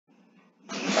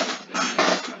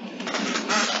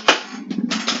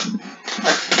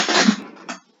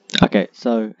Okay,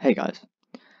 so hey guys,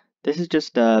 this is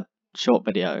just a short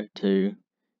video to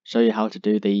show you how to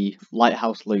do the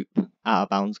Lighthouse Loop out of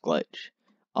bounds glitch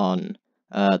on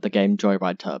the game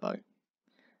Joyride Turbo.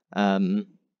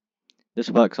 This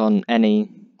works on any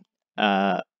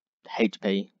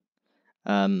HP,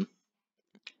 and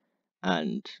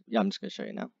yeah, I'm just gonna show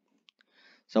you now.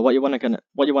 So what you want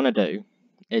to do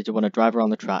is you want to drive around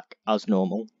the track as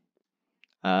normal,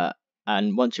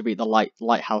 and once you reach the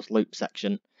Lighthouse Loop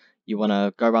section, you want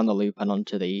to go around the loop and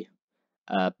onto the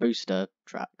booster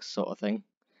tracks sort of thing,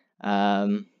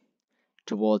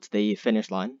 towards the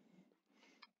finish line.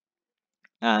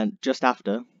 And just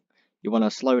after, you want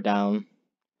to slow down,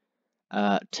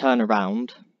 turn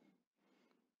around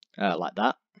like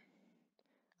that,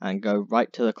 and go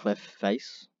right to the cliff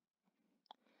face.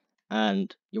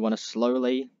 And you want to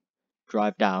slowly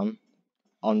drive down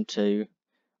on the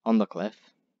cliff,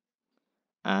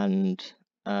 and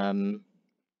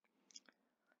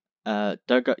you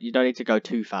don't need to go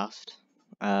too fast.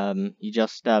 You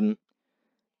just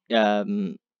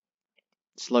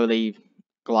slowly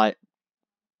glide,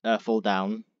 fall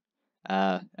down,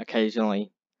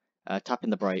 occasionally tapping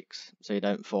the brakes so you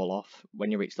don't fall off when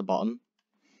you reach the bottom.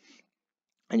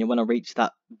 And you want to reach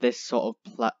this sort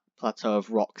of plateau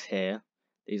of rocks here,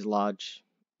 these large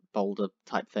boulder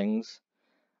type things.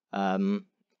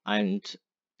 And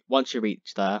once you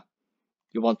reach there,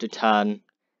 you want to turn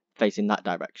facing that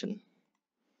direction.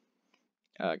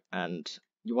 And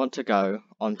you want to go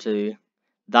onto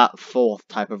that fourth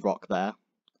type of rock there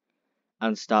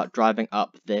and start driving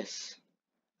up this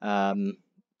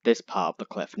this part of the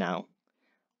cliff now.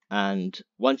 And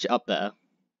once you're up there,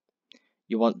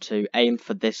 you want to aim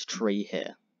for this tree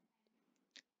here.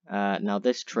 Now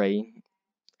this tree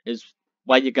is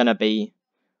where you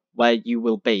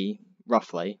will be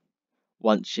roughly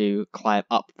once you climb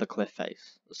up the cliff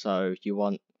face. So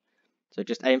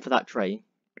just aim for that tree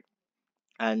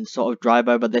and sort of drive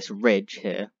over this ridge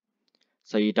here,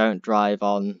 so you don't drive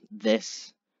on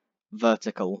this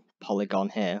vertical polygon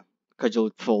here, because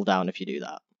you'll fall down if you do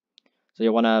that. So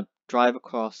you want to drive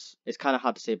across. It's kind of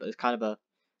hard to see, but it's kind of a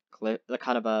cliff,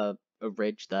 a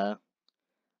ridge there.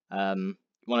 You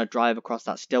want to drive across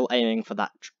that, still aiming for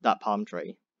that palm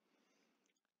tree.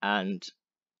 And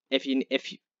if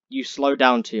you slow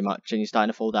down too much and you're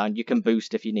starting to fall down, you can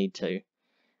boost if you need to,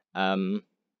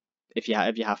 if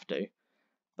you have to.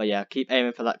 But yeah, keep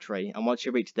aiming for that tree. And once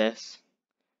you reach this,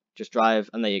 just drive,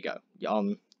 and there you go.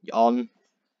 You're on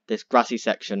this grassy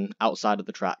section outside of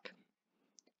the track.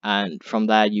 And from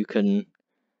there you can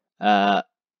have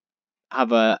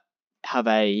a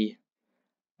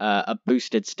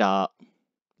boosted start,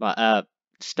 but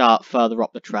start further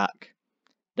up the track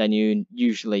than you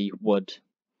usually would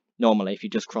normally if you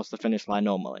just cross the finish line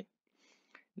normally.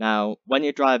 Now, when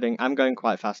you're driving, I'm going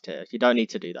quite fast here. You don't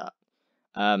need to do that.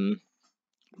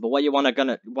 But what you want to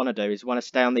do is you want to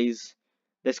stay on this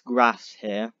grass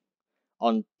here,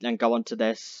 and go onto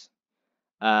this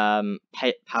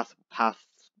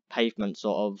pavement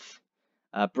sort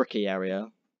of bricky area,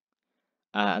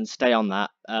 and stay on that,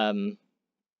 and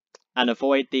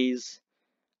avoid these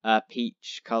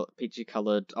peachy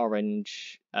coloured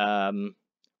orange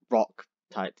rock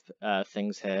type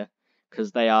things here,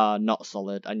 because they are not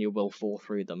solid and you will fall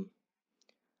through them,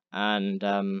 and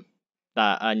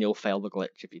you'll fail the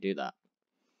glitch if you do that.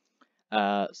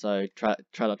 So try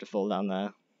not to fall down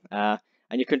there.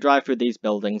 And you can drive through these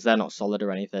buildings. They're not solid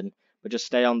or anything, but just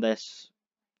stay on this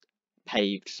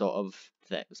paved sort of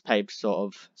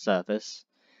surface,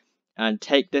 and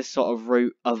take this sort of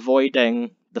route,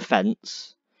 avoiding the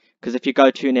fence, because if you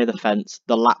go too near the fence,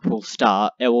 the lap will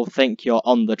start. It will think you're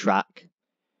on the track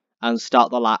and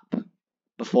start the lap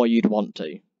before you'd want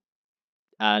to.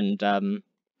 And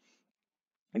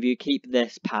if you keep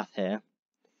this path here,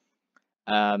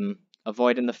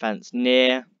 avoiding the fence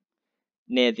near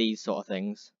these sort of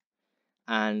things,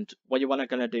 and what you want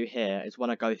to do here is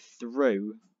want to go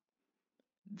through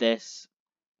this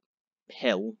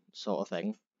hill sort of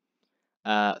thing,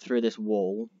 through this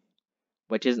wall,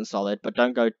 which isn't solid, but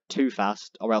don't go too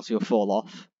fast or else you'll fall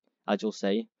off, as you'll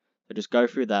see. So just go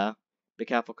through there. Be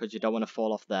careful, because you don't want to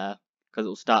fall off there, because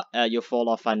it'll start. You'll fall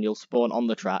off and you'll spawn on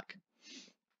the track.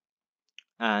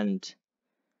 And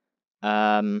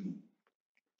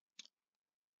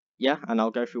yeah, and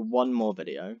I'll go through one more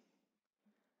video.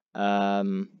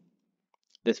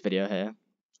 This video here.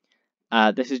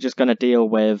 This is just going to deal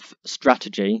with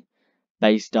strategy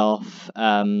based off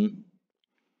how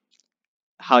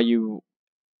you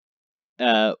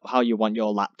want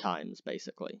your lap times,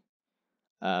 basically.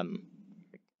 So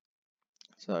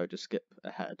just skip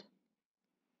ahead.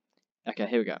 Okay,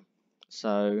 here we go.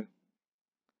 So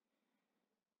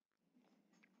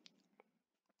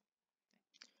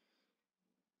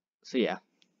So yeah,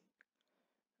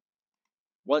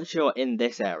 once you're in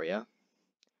this area,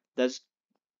 there's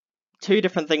two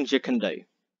different things you can do.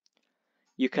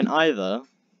 You can either,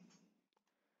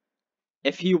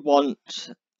 if you want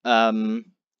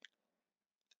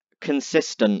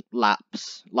consistent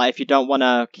laps, like if you don't want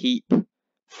to keep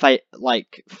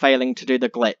failing to do the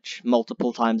glitch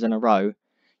multiple times in a row,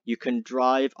 you can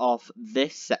drive off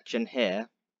this section here.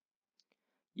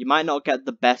 You might not get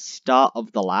the best start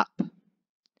of the lap,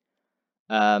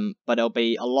 but it'll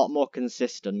be a lot more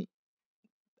consistent.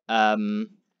 Laps,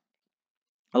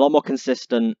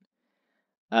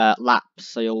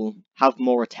 so you'll have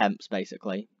more attempts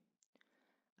basically.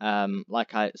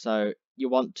 So you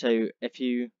want to, if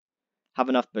you have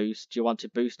enough boost, you want to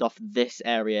boost off this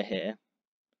area here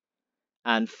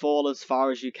and fall as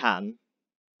far as you can.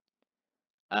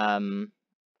 Fall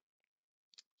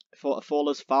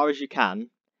as far as you can.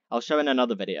 I'll show in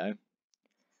another video.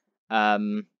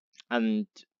 And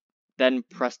then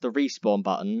press the respawn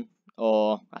button,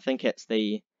 or I think it's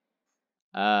the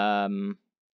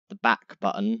back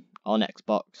button on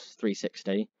Xbox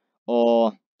 360,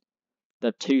 or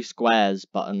the two squares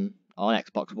button on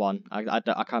Xbox One. I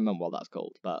can't remember what that's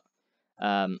called, but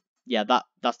yeah,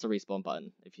 that's the respawn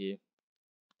button, if you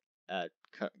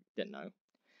didn't know.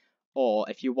 Or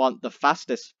if you want the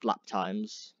fastest lap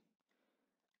times,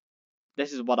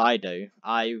 this is what I do.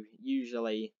 I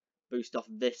usually boost off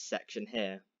this section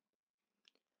here.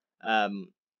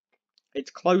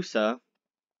 It's closer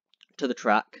to the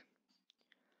track,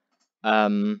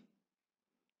 and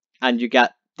you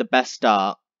get the best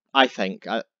start. I think.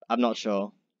 I'm not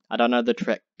sure. I don't know the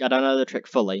trick. I don't know the trick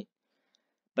fully.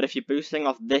 But if you're boosting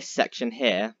off this section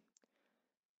here,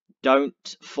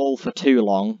 don't fall for too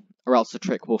long, or else the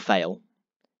trick will fail.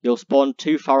 You'll spawn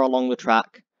too far along the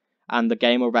track, and the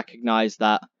game will recognize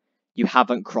that you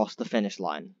haven't crossed the finish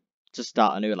line to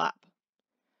start a new lap.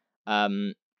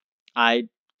 I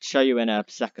show you in a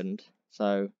second.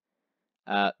 So,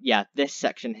 yeah, this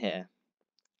section here.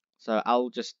 So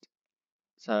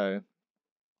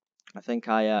I think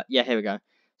yeah, here we go.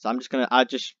 So I'll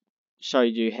just show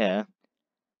you here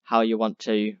how you want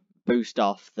to boost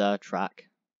off the track.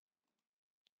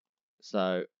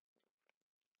 So,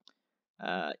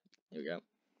 here we go.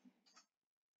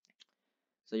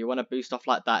 So you want to boost off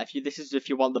like that. This is if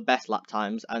you want the best lap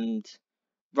times, and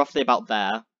roughly about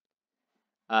there.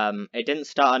 It didn't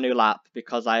start a new lap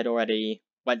because I had already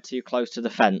went too close to the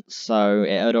fence, so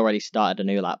it had already started a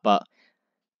new lap. But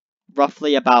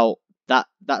roughly about that.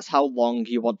 That's how long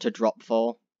you want to drop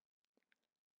for.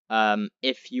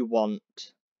 If you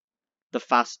want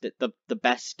the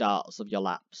best starts of your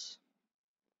laps.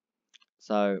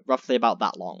 So roughly about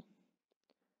that long.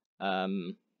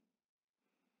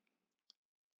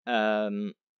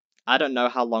 I don't know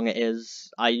how long it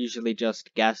is. I usually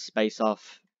just guess based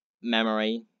off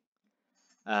memory.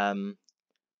 But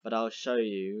I'll show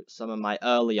you some of my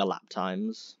earlier lap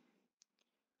times.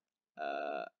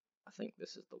 I think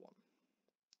this is the one.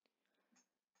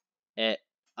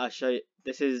 I'll show you.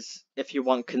 This is if you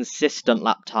want consistent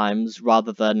lap times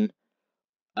rather than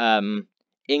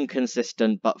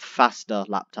inconsistent but faster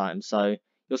lap times. So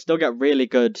you'll still get really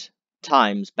good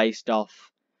times based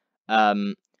off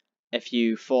if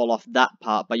you fall off that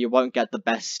part, but you won't get the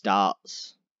best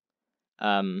starts.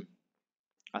 I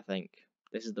think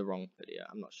this is the wrong video.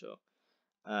 I'm not sure.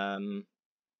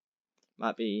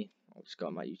 Might be. I'll just go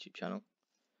on my YouTube channel.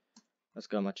 Let's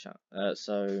go on my channel.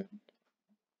 So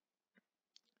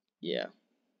yeah.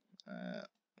 Here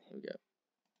we go.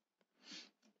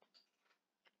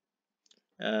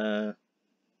 And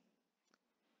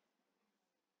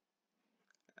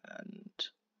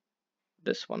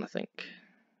this one, I think.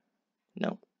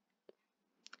 No.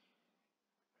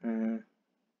 I'm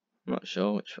not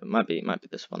sure which one. Might be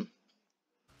this one.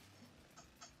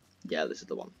 Yeah, this is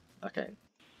the one. Okay.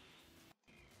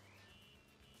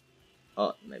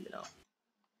 Oh, maybe not.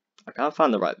 I can't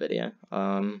find the right video.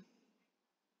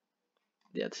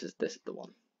 Yeah, this is the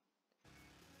one.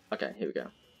 Okay, here we go.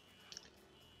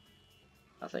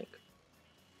 I think.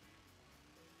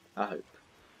 I hope.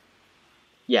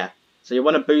 Yeah. So you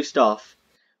want to boost off.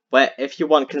 Where if you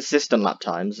want consistent lap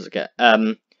times,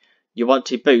 you want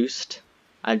to boost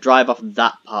and drive off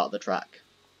that part of the track.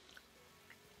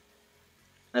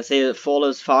 And see, fall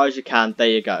as far as you can. There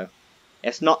you go.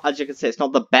 It's not, as you can see, it's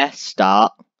not the best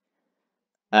start,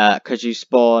 because you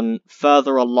spawn a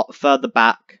lot further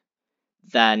back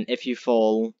than if you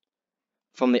fall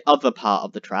from the other part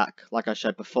of the track, like I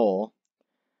showed before.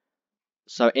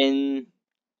 So in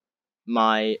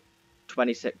my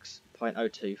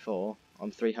 26.024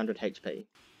 on 300 HP,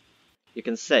 you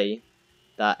can see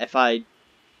that if I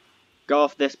go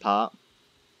off this part,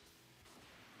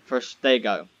 there you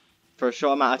go, for a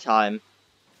short amount of time,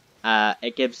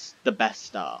 it gives the best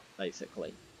start,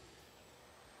 basically.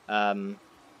 So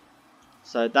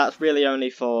that's really only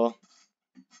for,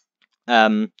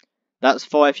 that's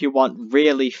for if you want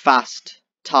really fast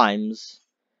times,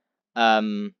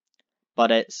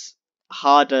 but it's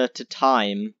harder to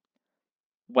time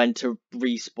when to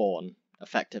respawn,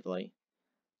 effectively.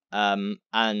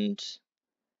 And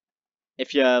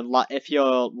if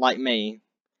you're like me,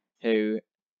 who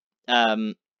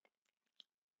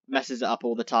messes it up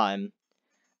all the time,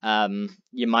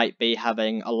 you might be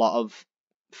having a lot of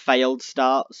failed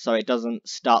starts, so it doesn't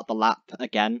start the lap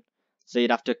again. So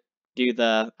you'd have to do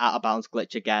the out of bounds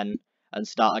glitch again and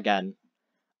start again.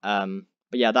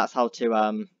 But yeah, that's how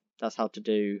to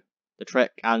do the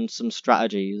trick, and some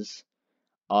strategies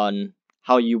on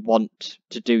how you want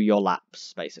to do your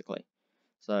laps, basically.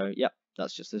 So yep,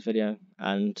 that's just this video,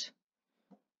 and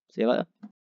see you later.